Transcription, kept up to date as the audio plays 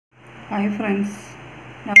Hi friends,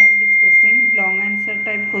 now I am discussing long answer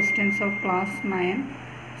type questions of class 9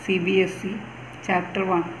 CBSE chapter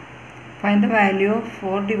 1. Find the value of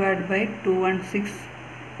 4 divided by 216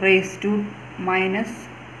 raised to minus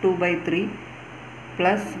 2 by 3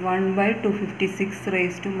 plus 1 by 256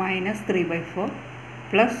 raised to minus 3 by 4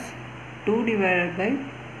 plus 2 divided by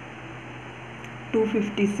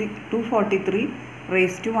 243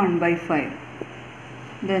 raised to 1 by 5.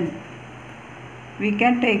 Then we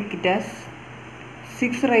can take it as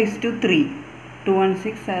 6 raised to 3.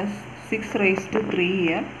 216 as 6 raised to 3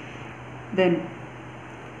 here. Then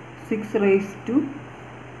 6 raised to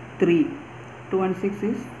 3.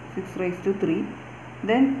 216 is 6 raised to 3.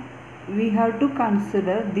 Then we have to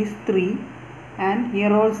consider this 3 and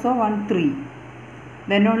here also one 3.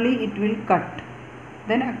 Then only it will cut.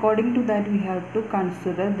 Then according to that we have to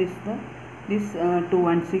consider this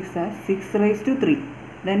 216 as 6 raised to 3.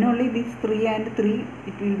 Then only this 3 and 3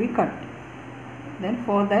 it will be cut. Then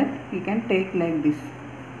for that we can take like this.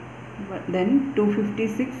 Then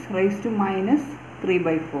 256 raised to minus 3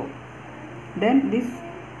 by 4. Then this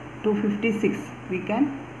 256 we can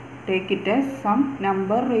take it as some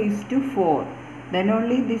number raised to 4. Then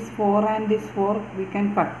only this 4 and this 4 we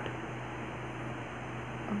can cut.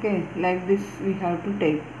 Okay, like this we have to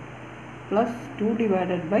take. Plus 2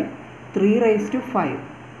 divided by 3 raised to 5.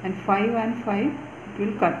 And 5 and 5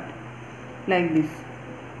 will cut like this.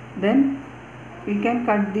 Then we can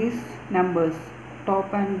cut these numbers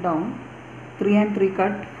top and down. 3 and 3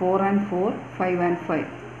 cut, 4 and 4, 5 and 5.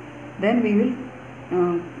 Then we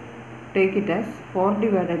will take it as 4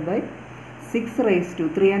 divided by 6 raised to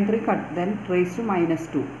 3 and 3 cut, then raised to minus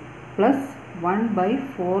 2 plus 1 by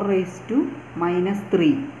 4 raised to minus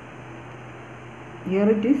 3. Here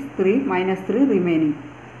it is 3 minus 3 remaining.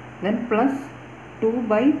 Then plus 2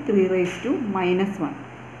 by 3 raised to minus 1.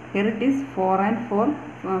 Here it is 4 and 4,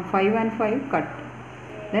 5 and 5 cut.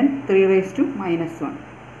 Then 3 raised to minus 1.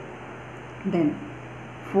 Then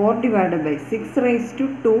 4 divided by 6 raised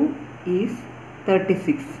to 2 is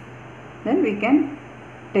 36. Then we can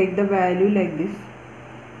take the value like this.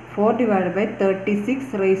 4 divided by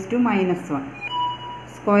 36 raised to minus 1.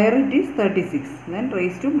 Square it is 36. Then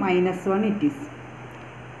raised to minus 1 it is.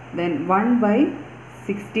 Then 1 by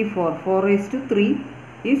 64. 4 raised to 3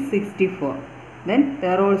 is 64. Then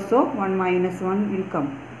there also 1 minus 1 will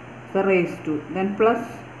come. So raised to. Then plus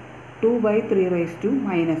 2 by 3 raised to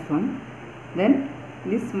minus 1. Then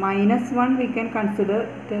this minus 1 we can consider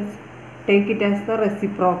it as, take it as the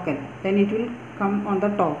reciprocal. Then it will come on the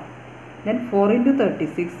top. Then 4 into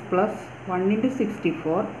 36 plus 1 into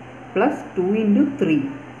 64 plus 2 into 3.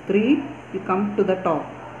 3 will come to the top.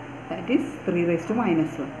 That is 3 raised to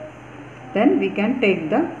minus 1. Then we can take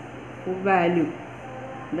the value.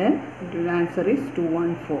 Then the answer is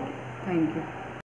 214. Thank you.